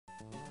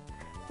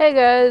Hey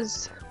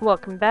guys,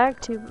 welcome back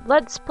to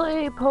Let's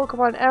Play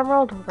Pokemon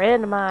Emerald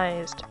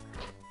Randomized.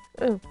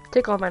 Ooh,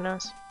 tickle on my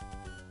nose.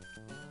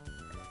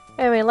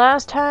 Anyway,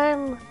 last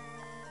time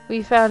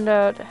we found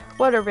out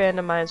what a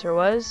randomizer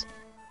was.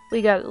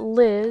 We got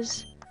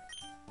Liz,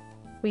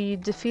 we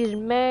defeated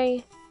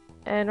May,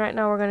 and right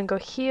now we're gonna go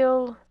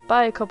heal,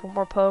 buy a couple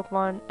more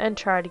Pokemon, and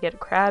try to get a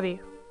Krabby.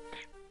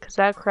 Cause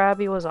that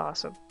Krabby was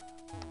awesome.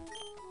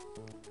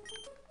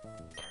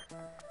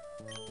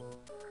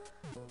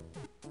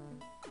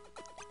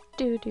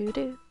 Do do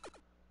do.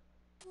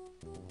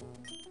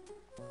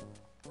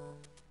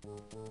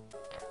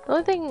 The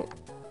only thing,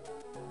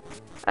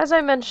 as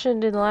I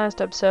mentioned in the last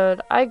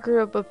episode, I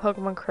grew up with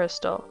Pokemon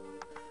Crystal.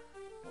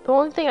 The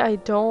only thing I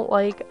don't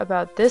like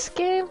about this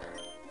game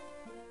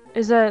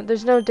is that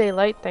there's no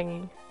daylight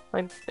thingy.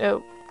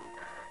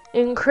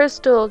 In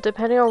Crystal,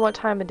 depending on what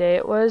time of day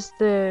it was,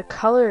 the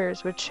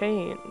colors would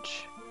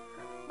change.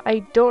 I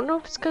don't know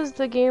if it's because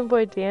the Game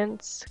Boy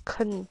Advance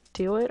couldn't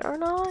do it or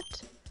not,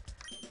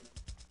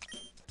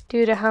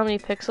 due to how many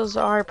pixels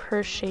are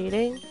per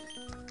shading.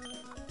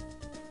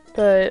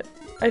 But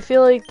I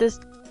feel like it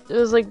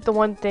was like the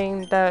one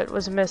thing that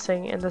was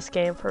missing in this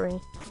game for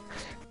me.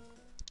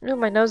 Oh,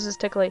 my nose is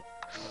tickly.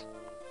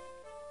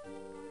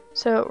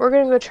 So we're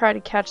gonna go try to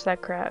catch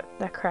that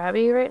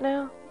Krabby right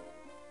now,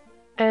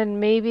 and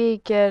maybe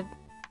get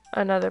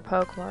another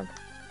Pokemon.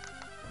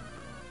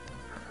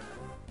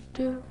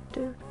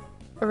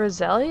 A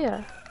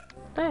Roselia,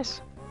 nice.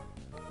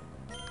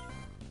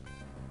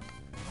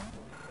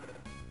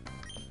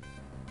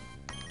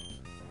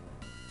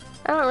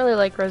 I don't really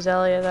like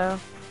Roselia though.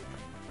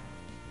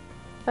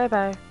 Bye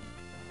bye.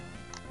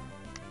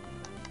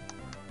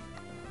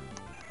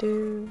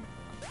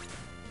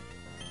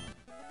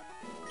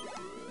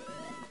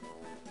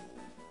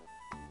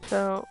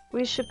 So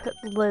we should put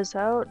Liz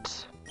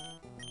out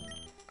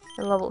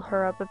and level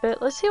her up a bit.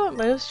 Let's see what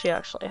moves she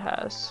actually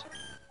has.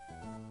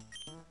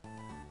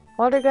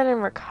 Water Gun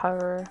and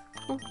Recover.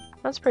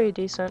 That's pretty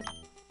decent.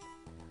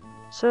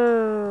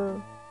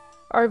 So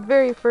our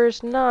very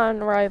first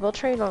non-rival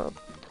trainer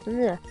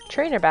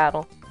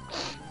battle.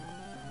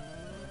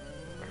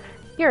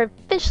 You're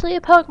officially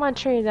a Pokemon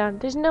trainer now.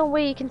 There's no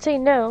way you can say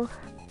no.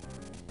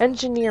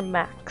 Engineer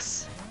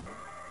Max.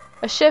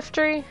 A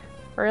Shiftry?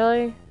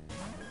 Really?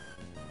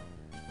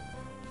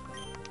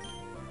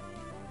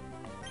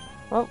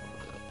 Well.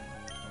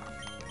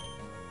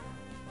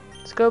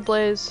 Let's go,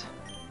 Blaze.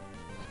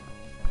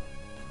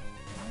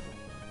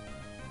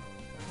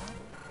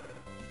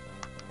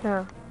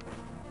 No.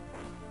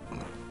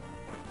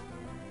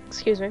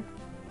 Excuse me.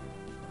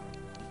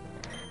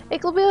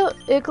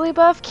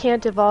 Igglybuff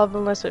can't evolve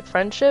unless with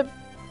friendship,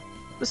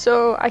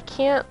 so I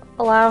can't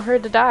allow her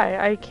to die.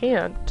 I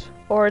can't.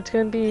 Or it's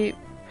gonna be...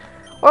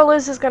 Or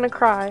Liz is gonna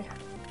cry.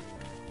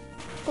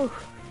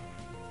 Oof.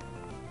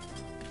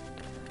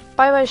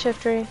 Bye-bye,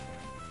 Shiftry.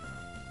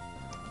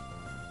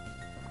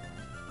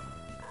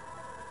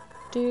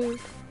 Dude.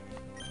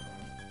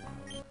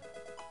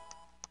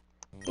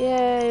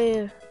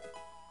 Yay.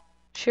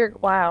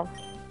 Wow.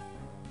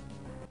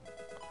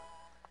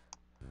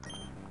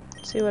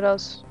 Let's see what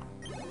else.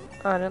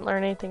 Oh, I didn't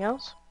learn anything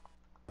else.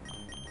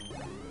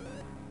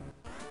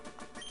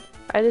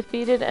 I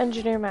defeated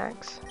Engineer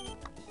Max.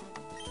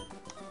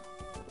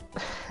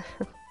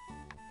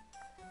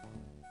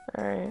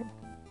 Alright.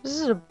 This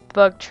is a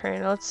bug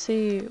trainer. Let's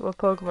see what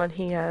Pokemon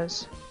he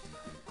has.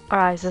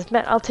 Alright, says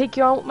Matt, I'll take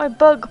you on with my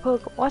bug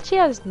Pokemon. Watch, he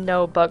has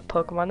no bug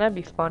Pokemon. That'd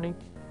be funny.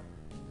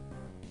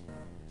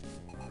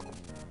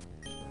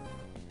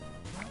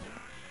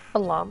 A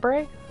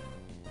Lombre?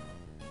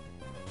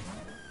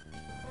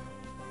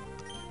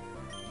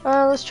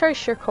 Let's try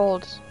Sheer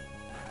Cold.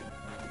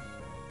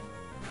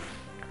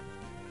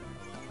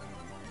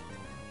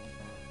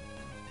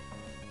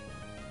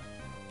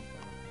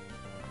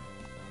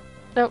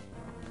 Nope.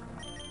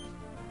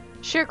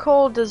 Sheer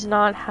Cold does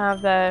not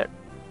have that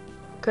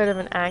good of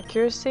an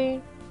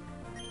accuracy.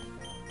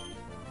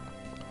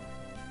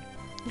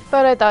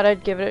 But I thought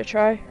I'd give it a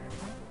try.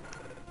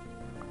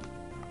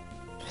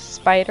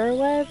 Spider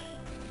Web?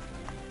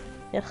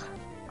 Ugh.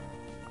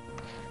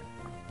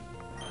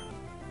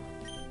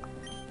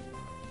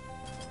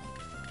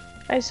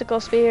 Icicle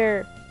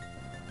Spear.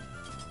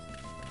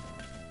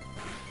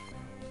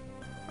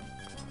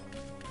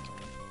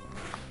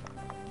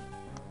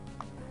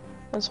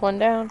 That's one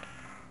down.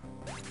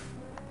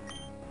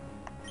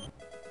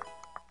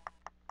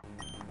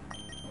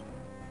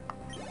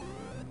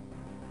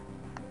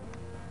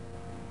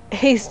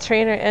 Ace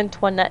Trainer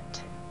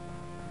Antoinette.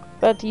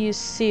 About to use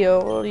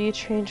Seal. Will you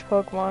change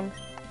Pokemon?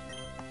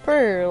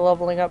 For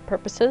leveling up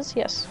purposes,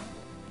 yes.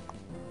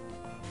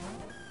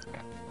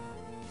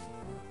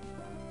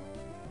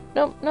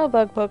 Nope, no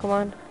bug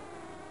Pokemon.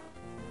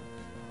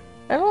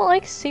 I don't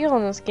like Seal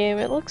in this game.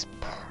 It looks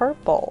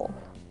purple.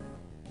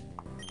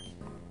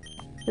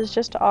 It's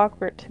just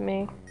awkward to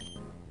me.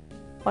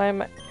 Why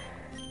am I...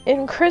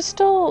 In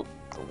Crystal,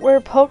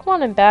 where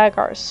Pokemon and bag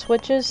are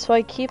switches, so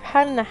I keep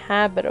having the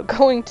habit of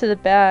going to the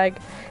bag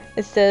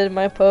instead of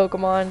my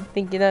Pokemon,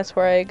 thinking that's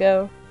where I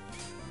go.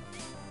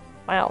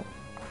 Wow.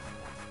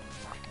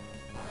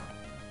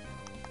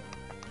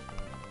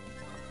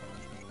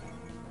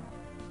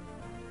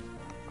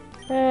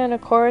 And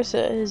of course,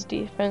 his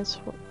defense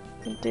will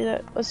do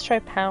that. Let's try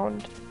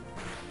Pound.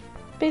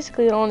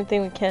 Basically the only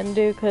thing we can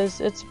do because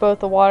it's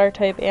both a water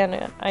type and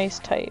an ice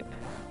type.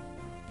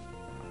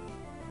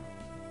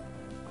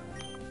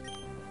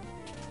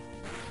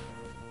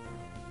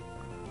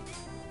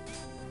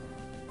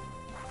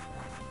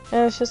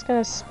 And it's just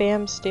gonna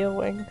spam Steel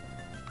Wing.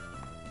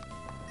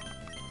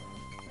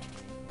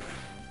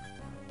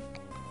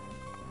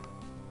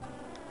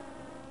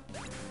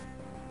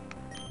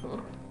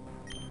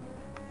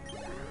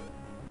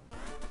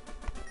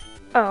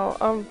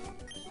 Oh,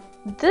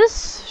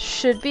 this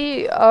should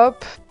be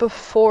up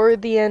before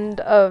the end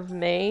of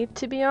May,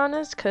 to be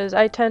honest, because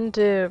I tend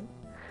to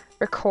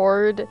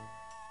record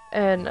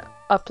and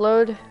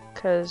upload,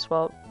 because,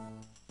 well,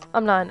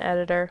 I'm not an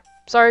editor.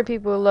 Sorry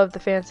people who love the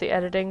fancy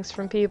editings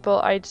from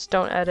people, I just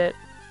don't edit.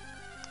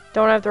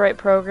 Don't have the right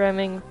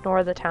programming,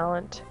 nor the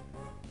talent.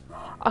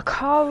 A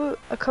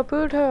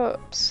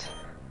Kabutops.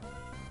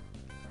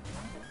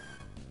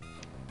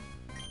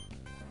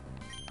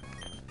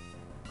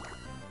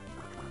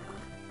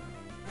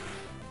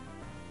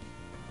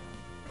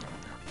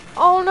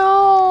 Oh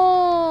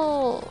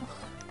no!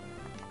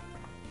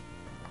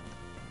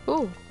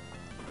 Ooh.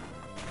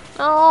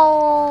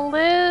 No,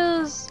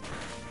 Liz!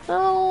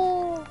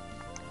 No!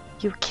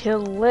 You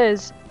kill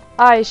Liz.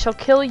 I shall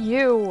kill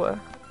you!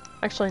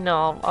 Actually,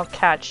 no, I'll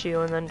catch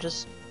you and then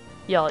just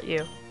yell at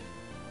you.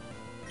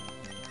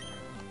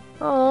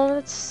 Oh,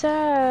 that's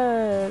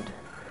sad.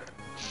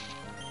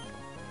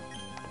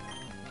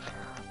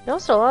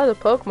 Also, a lot of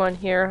the Pokemon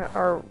here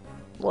are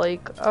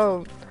like,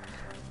 oh,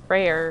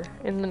 rare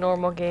in the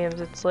normal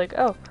games. It's like,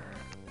 oh,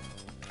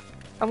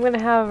 I'm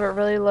gonna have a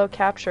really low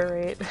capture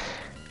rate.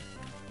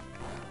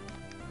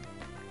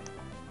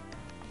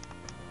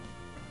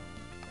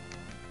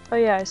 Oh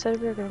yeah, I said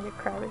we were gonna get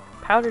crabby.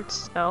 Powdered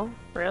snow?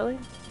 Really?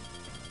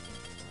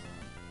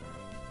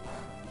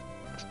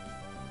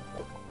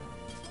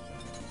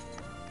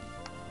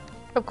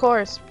 Of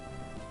course.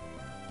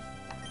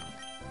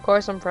 Of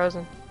course I'm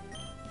frozen.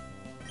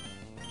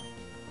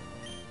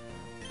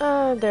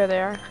 There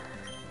they are.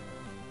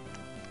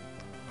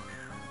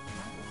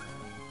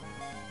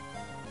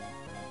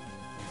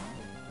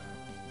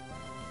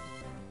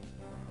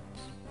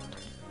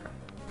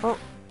 Oh,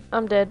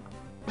 I'm dead.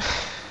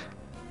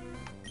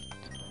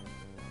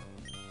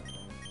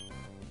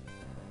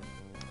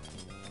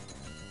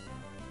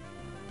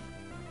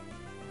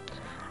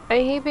 I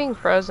hate being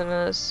frozen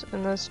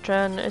in this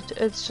gen.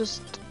 It's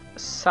just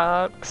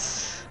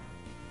sucks.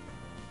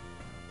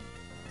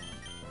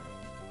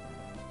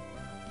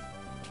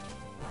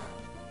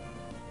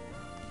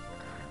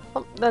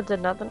 Oh, that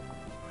did nothing.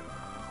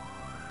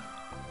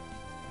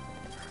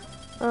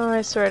 Oh,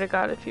 I swear to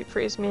God, if you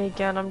freeze me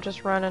again, I'm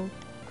just running.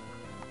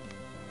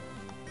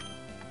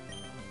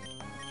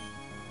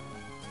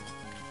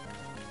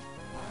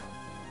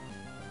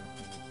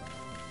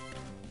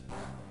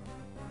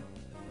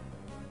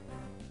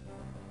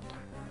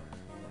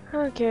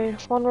 Okay,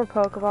 one more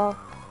Pokeball.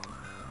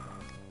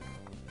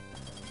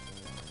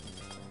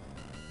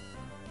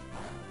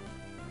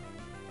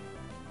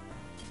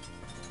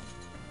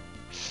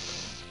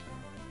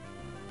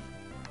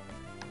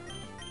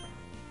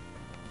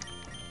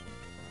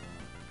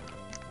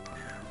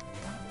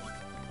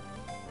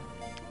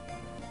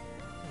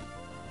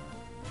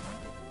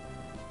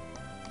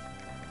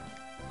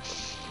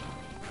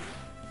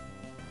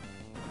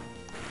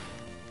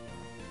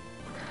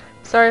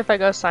 Sorry if I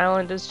go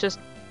silent, it's just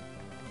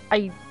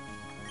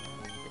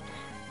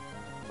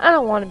I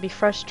don't want to be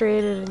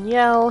frustrated and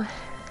yell.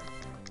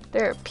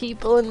 There are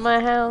people in my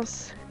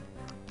house.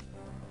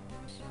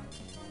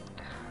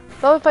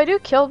 Though if I do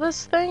kill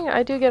this thing,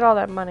 I do get all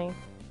that money.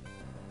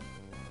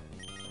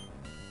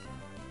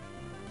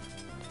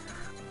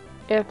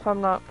 If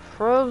I'm not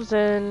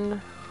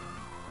frozen.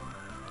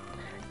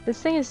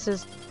 This thing is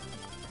just...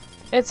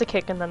 it's a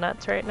kick in the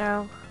nuts right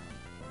now.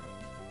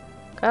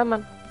 Come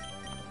on.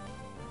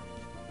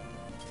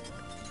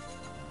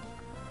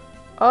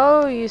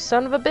 Oh, you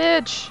son of a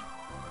bitch!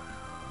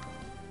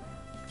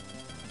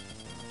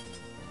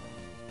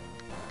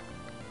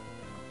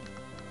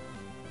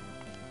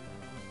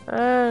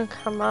 Oh,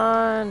 come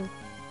on.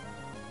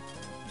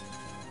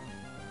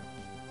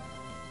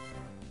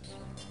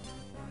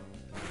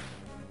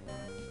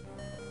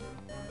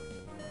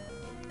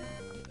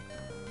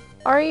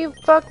 Are you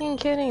fucking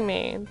kidding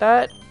me?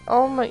 That,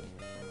 oh my,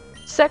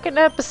 second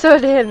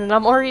episode in and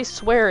I'm already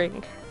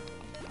swearing.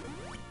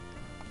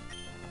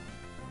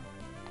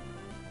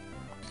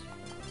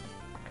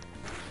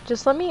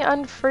 Just let me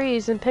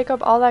unfreeze and pick up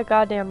all that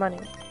goddamn money.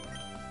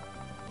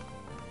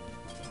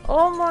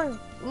 Oh my,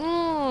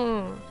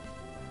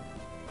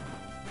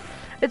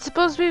 It's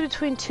supposed to be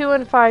between 2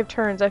 and 5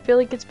 turns. I feel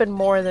like it's been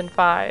more than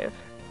 5.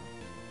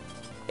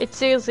 It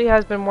seriously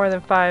has been more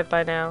than 5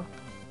 by now.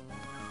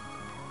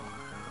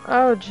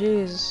 Oh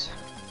jeez.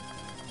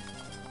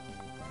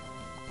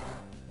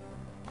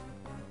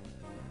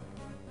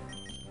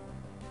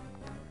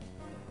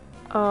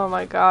 Oh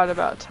my god,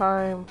 about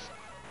time.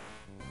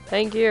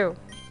 Thank you.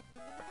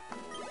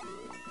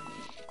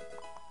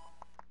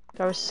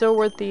 That was so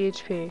worth the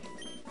HP.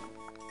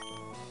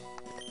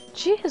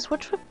 Jeez,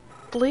 what's with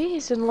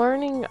Blaze and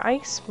learning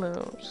ice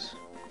moves?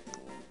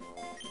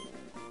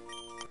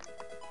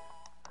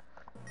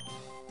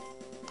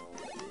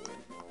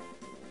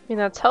 I mean,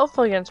 that's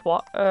helpful against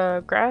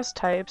grass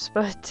types,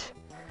 but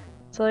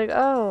it's like,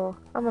 oh,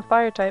 I'm a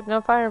fire type,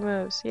 no fire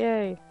moves,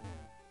 yay.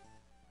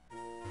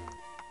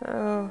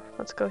 Oh,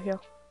 let's go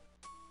heal.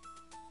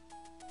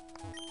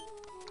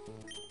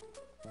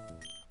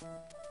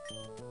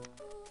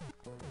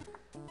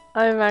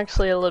 I'm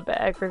actually a little bit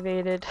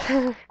aggravated.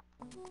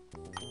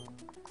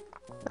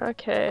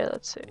 Okay,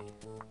 let's see.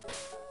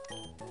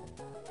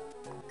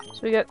 So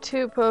we got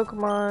 2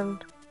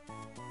 Pokemon,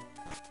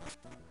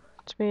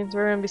 which means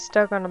we're gonna be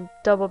stuck on a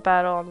double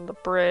battle on the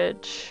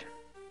bridge.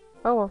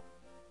 Oh well.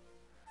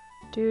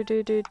 Do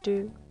do do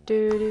do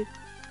do do.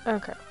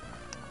 Okay.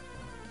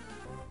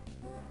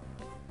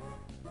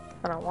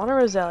 I don't want a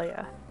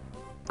Roselia.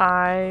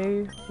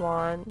 I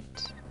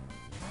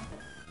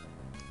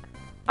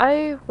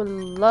would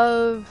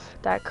love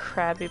that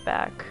Krabby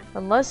back.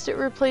 Unless it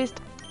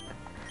replaced...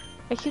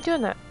 I keep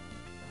doing that.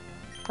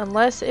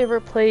 Unless it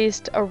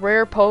replaced a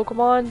rare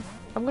Pokemon,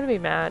 I'm gonna be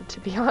mad, to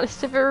be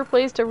honest, if it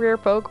replaced a rare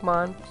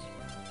Pokemon.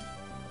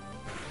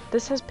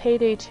 This has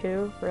Payday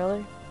 2?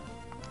 Really?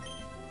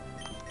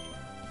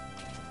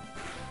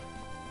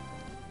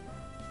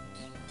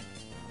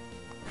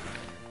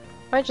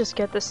 Might just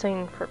get this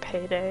thing for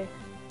Payday.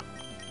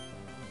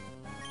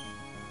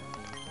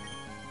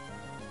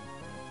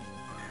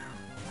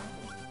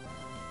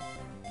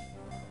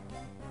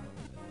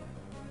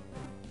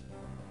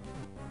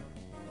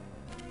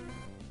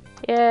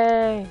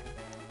 Yay!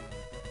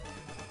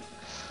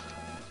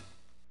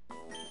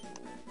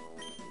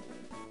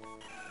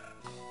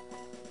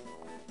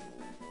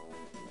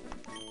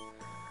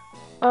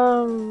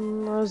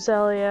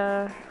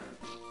 Roselia.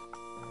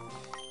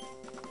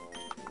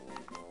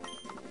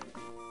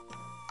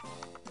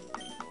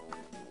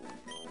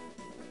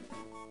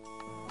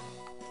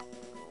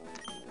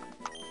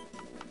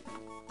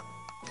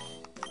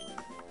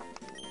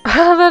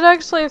 That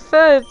actually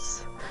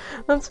fits!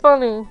 That's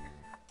funny.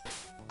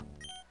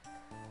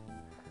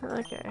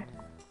 Okay.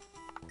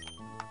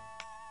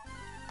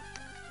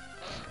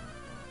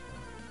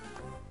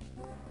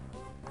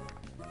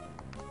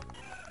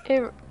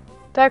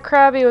 That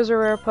Krabby was a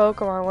rare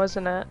Pokemon,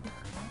 wasn't it?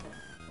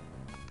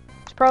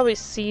 It's probably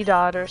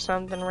C-Dot or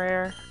something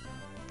rare.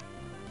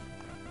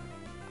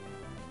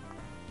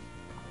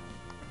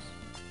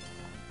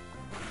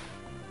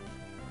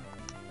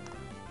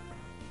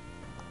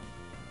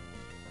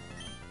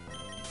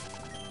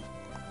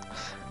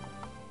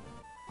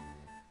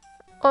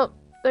 Oh,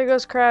 there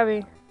goes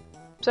Krabby.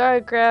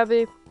 Sorry,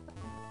 Krabby.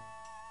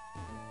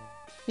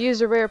 Use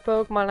a rare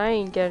Pokemon, I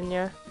ain't getting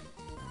ya.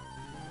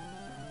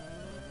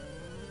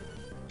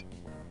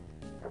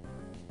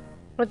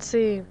 Let's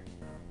see.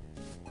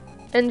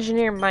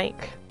 Engineer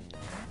Mike.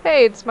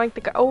 Hey, it's Mike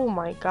the guy. Oh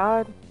my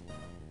god.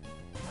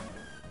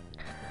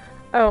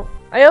 Oh,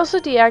 I also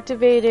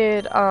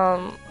deactivated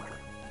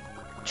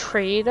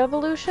trade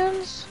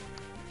evolutions,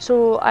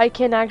 so I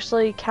can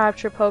actually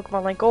capture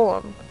Pokemon like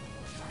Golem.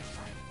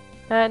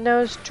 That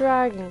knows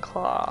Dragon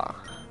Claw.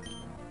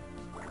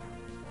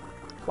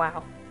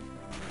 Wow.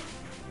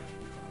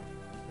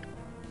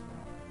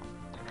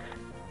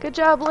 Good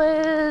job,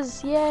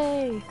 Liz!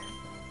 Yay!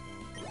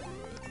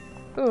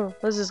 Ooh,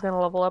 Liz is gonna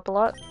level up a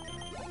lot.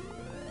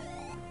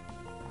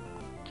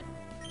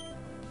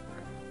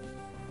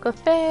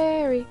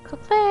 Clefairy,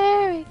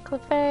 Clefairy,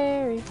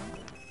 Clefairy.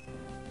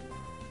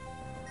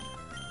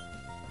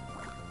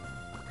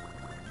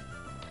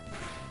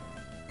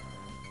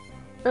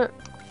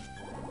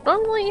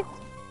 Normally,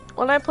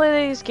 when I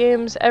play these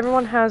games,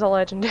 everyone has a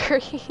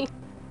legendary.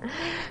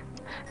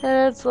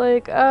 And it's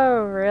like,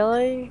 oh,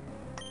 really?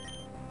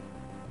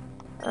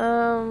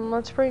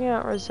 Let's bring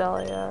out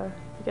Roselia.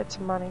 Get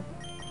some money.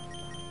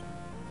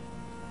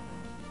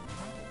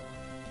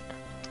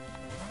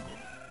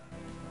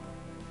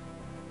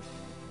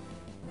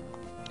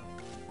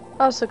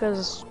 Also,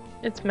 because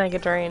it's Mega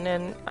Drain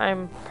and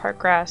I'm part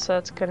grass, so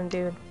it's gonna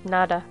do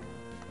nada.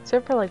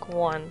 Except for like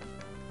 1.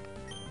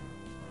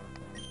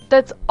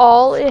 That's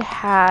all it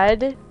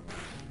had?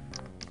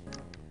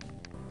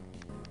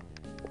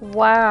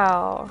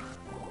 Wow.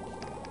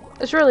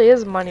 This really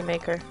is a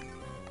moneymaker.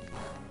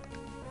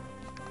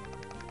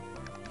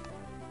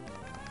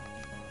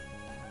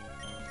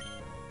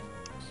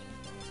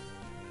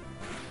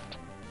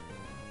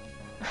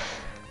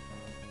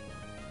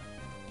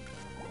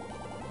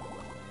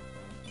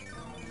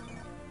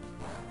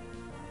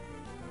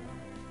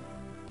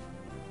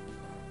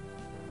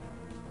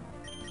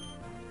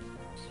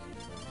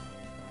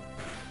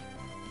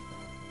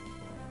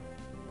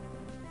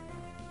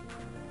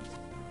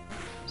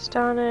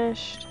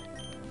 Astonished.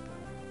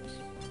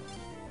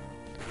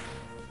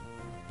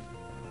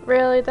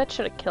 Really? That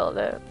should have killed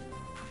it.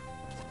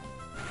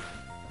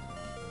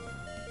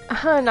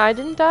 And I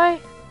didn't die?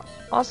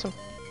 Awesome.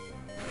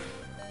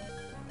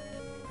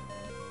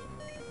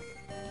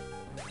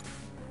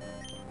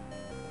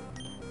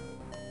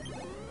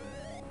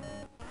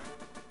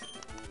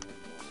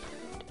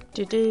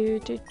 Do do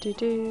do do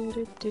do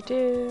do do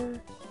do.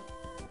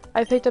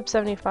 I picked up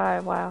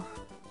 75. Wow.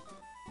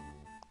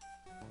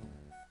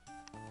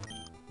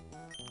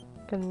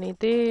 Gonna need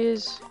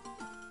these.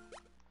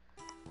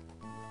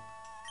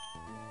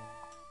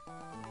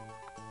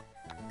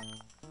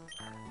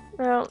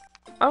 Now,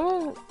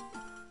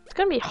 it's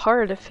gonna be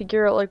hard to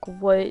figure out like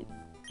what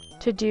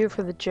to do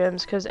for the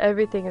gyms because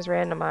everything is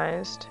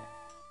randomized.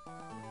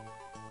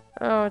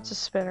 Oh, it's a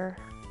spinner.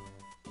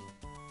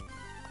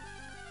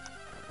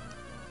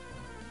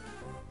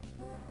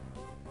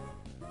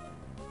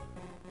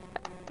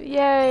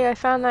 Yay, I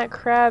found that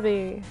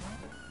Krabby.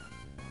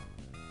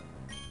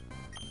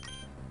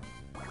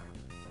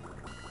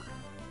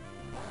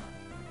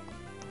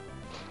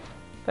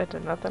 That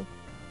did nothing.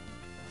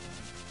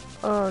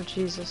 Oh,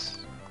 Jesus.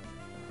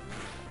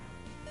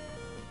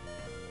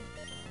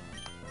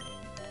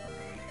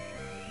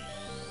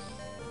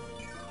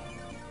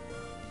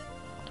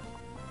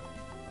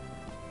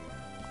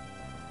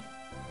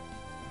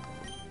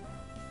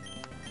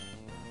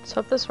 Let's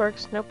hope this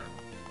works. Nope.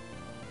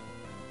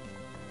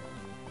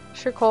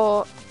 Sure,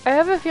 cool. I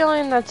have a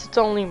feeling that's its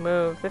only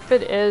move. If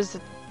it is,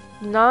 it's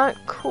not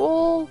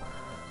cool,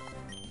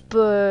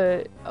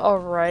 but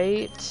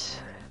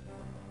alright.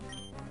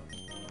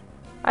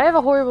 I have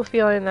a horrible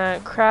feeling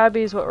that Krabby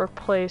is what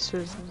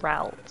replaces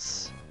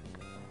routes.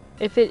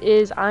 If it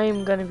is, I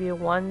am gonna be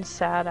one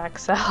sad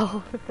XL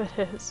if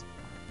it is.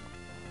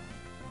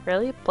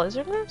 Really?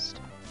 Blizzard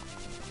Mist?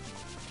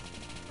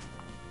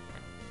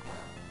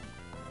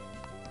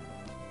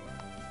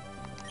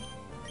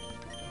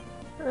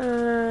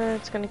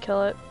 It's gonna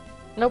kill it.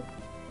 Nope.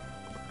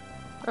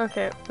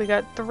 Okay, we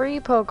got 3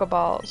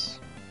 Pokeballs.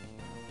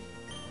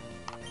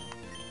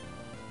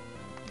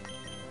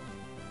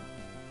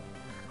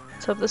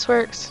 Let's hope this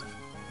works.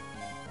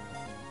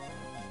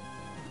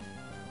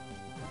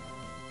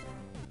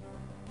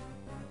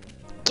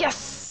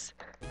 Yes!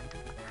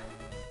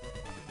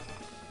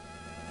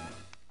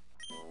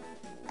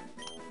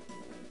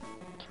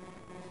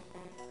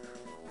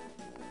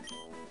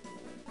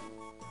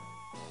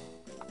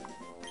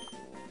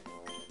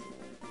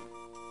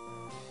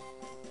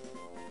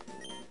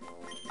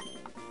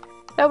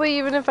 That way,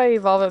 even if I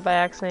evolve it by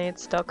accident,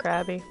 it's still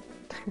Krabby.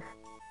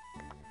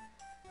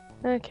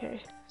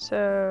 Okay,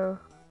 so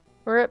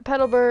we're at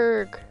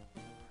Petalburg.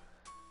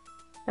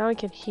 Now we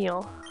can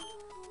heal.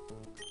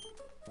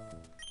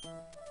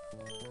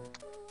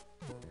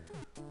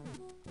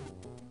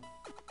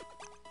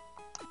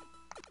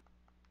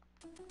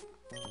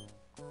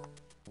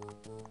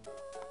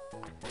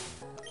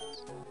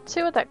 Let's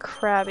see what that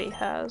Krabby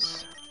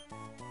has.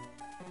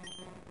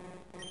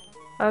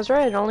 I was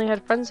right, it only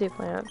had Frenzy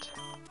Plant.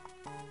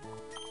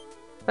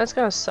 That's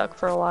gonna suck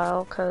for a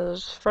while,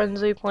 because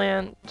Frenzy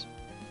Plant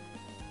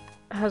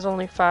has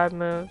only 5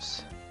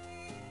 moves.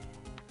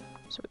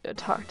 So we gotta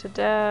talk to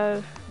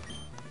Dad.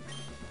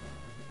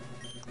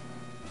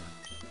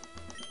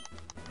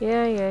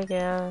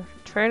 Yeah.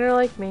 Trainer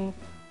like me.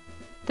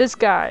 This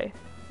guy.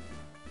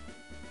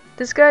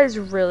 This guy is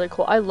really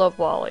cool. I love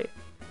Wally.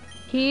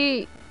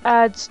 He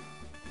adds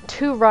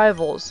 2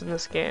 rivals in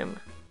this game,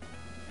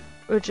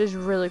 which is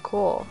really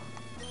cool.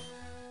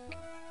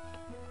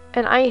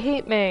 And I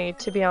hate May,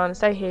 to be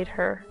honest. I hate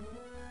her.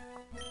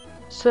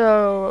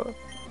 So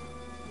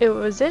it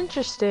was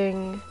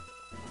interesting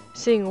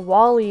seeing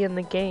Wally in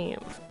the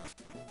game.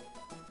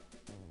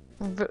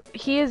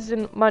 He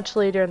isn't much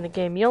later in the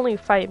game. You only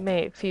fight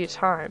May a few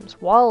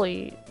times.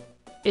 Wally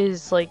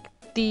is like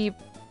he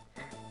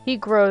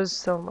grows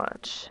so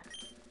much.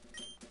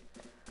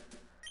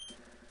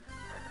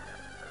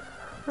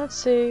 Let's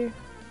see.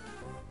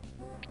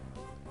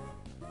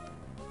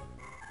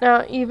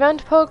 Now,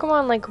 event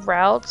Pokemon like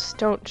routes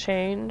don't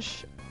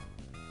change.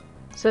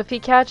 So if he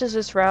catches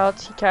this route,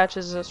 he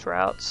catches this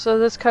route. So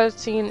this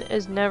cutscene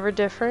is never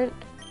different.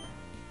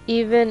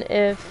 Even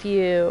if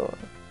you...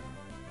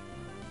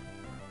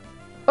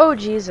 Oh,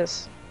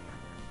 Jesus.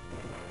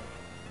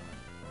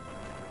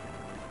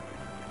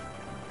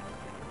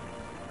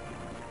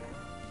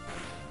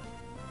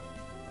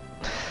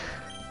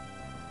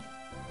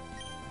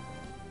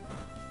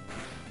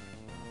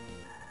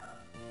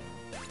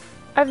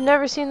 I've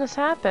never seen this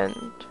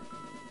happen.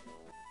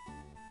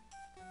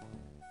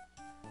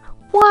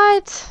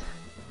 What?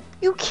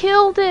 You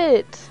killed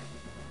it!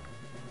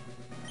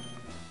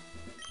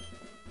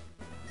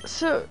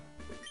 So,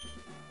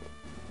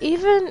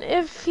 even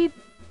if he...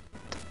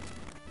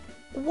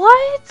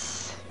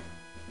 What?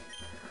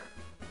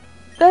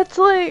 That's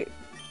like...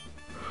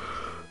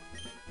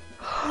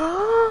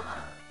 Huh?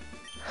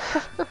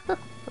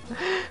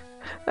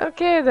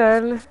 Okay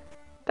then.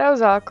 That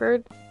was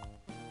awkward.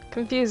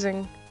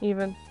 Confusing,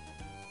 even.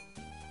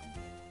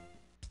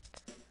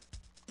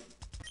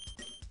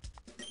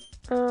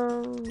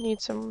 Need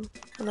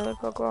another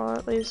Pokeball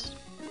at least.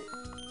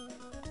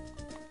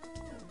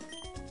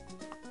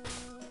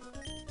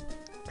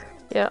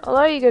 Yeah, a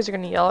lot of you guys are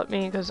gonna yell at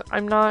me because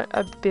I'm not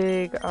a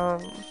big, I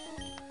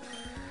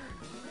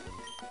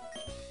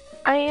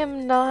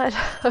am not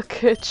a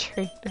good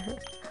trainer.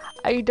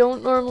 I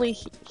don't normally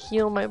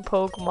heal my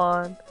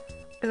Pokemon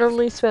I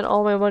normally spend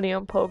all my money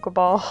on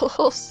Pokeballs.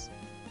 Let's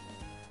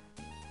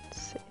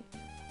see.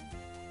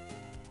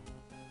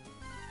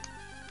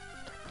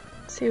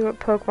 Let's see what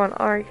Pokemon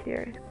are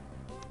here.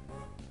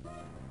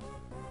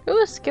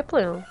 Ooh, a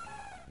Skiploom.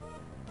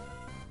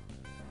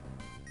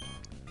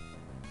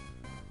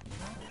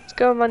 Let's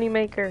go,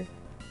 Moneymaker.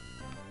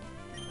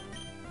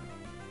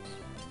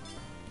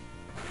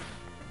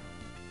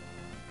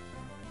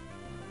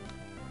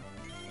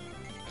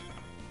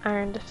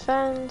 Iron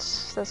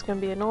Defense, that's gonna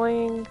be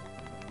annoying.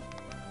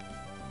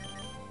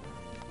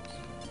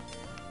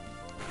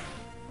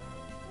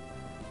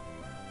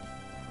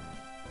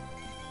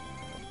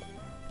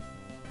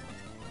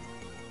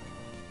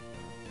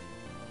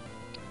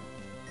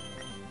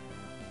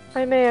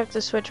 I may have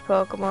to switch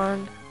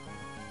Pokemon.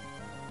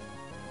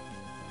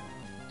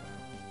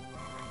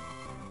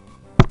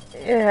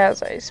 It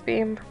has Ice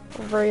Beam.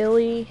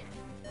 Really?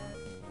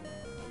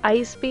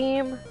 Ice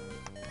Beam?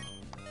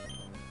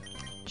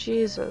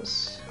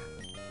 Jesus.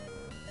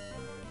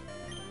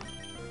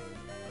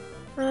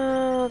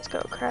 Let's go,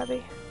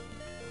 Krabby.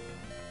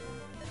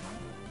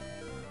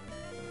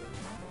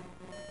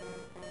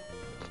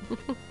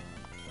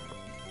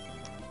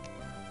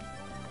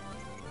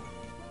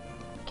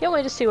 Can't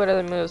wait to see what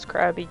other moves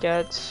Krabby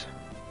gets.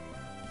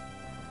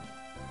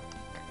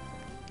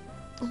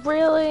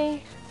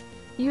 Really?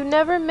 You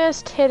never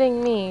missed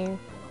hitting me,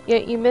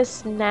 yet you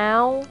miss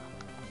now?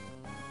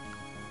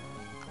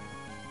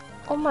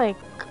 Oh my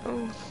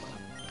god.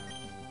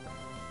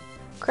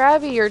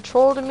 Krabby, you're a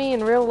troll to me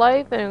in real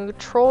life and a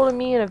troll to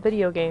me in a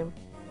video game.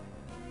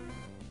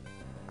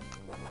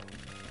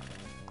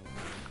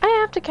 I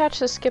have to catch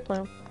this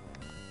Skiploom.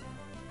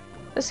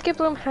 The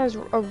Skiploom has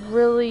a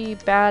really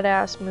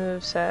badass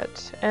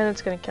moveset, and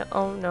it's gonna kill-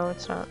 oh no,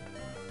 it's not.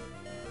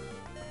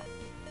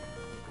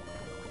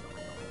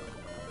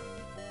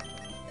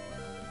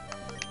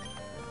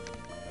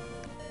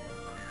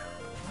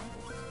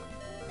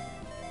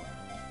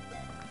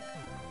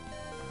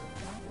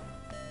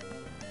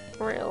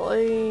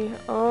 Really?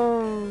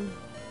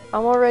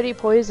 I'm already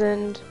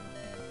poisoned.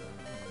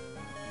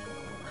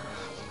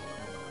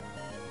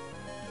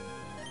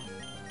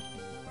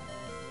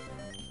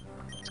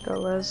 Let's go,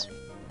 Liz.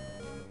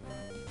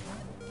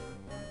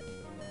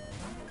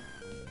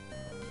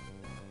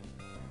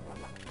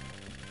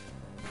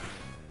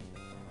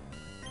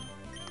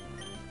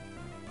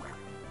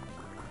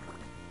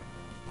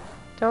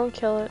 Don't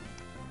kill it.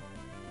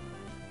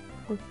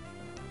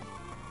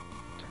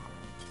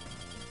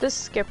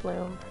 This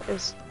Skiploom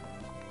is...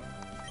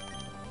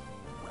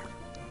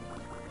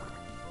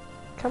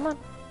 Come on.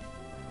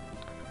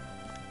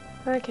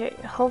 Okay,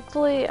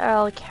 hopefully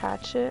I'll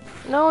catch it.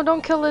 No,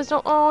 don't kill Liz.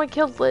 Don't. Oh, I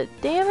killed Liz.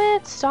 Damn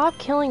it! Stop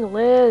killing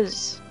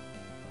Liz.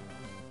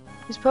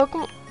 These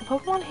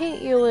Pokemon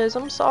hate you, Liz.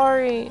 I'm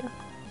sorry.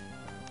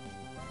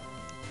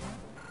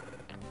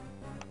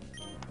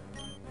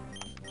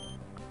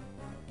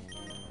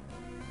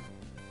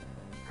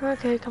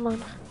 Okay, come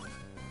on.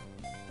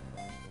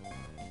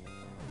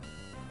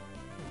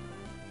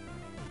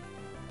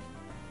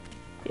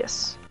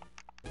 Yes.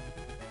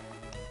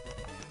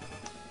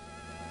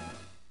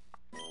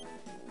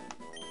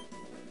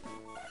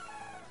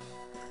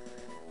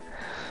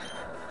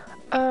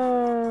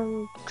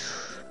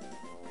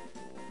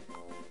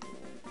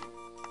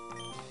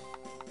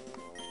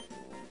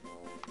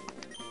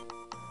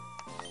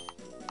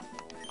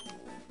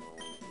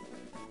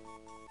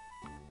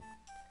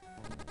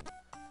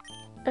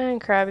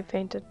 And Krabby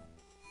fainted.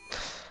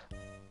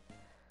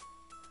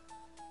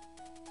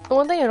 The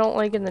one thing I don't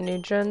like in the new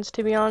gens,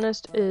 to be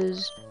honest,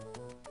 is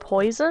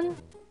poison.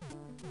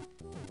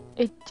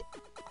 It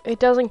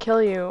doesn't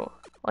kill you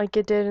like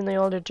it did in the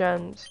older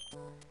gens.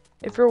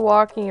 If you're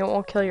walking, it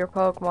won't kill your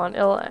Pokemon.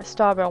 It'll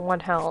stop at 1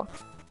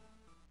 health.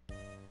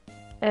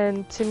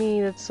 And to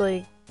me, that's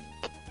like,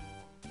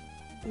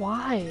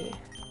 why?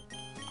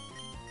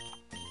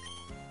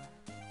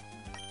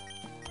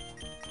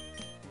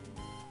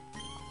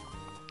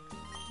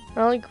 It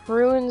like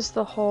ruins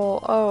the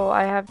whole, oh,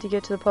 I have to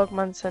get to the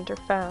Pokemon Center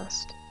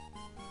fast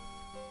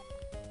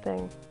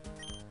thing.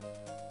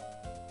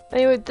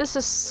 Anyway, this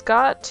is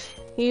Scott.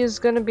 He is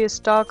gonna be a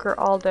stalker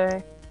all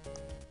day.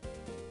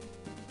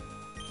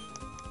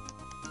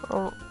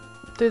 Oh,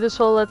 through this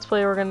whole Let's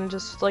Play, we're gonna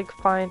just like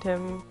find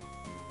him.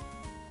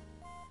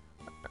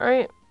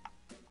 Alright.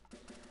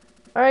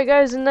 Alright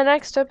guys, in the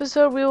next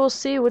episode we will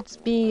see what's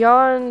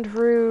beyond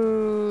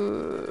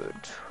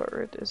route... What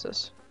route is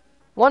this?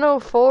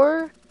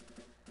 104?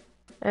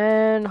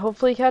 And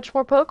hopefully catch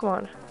more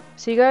Pokemon.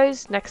 See you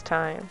guys next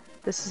time.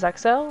 This is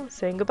XL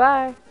saying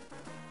goodbye.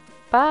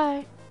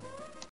 Bye.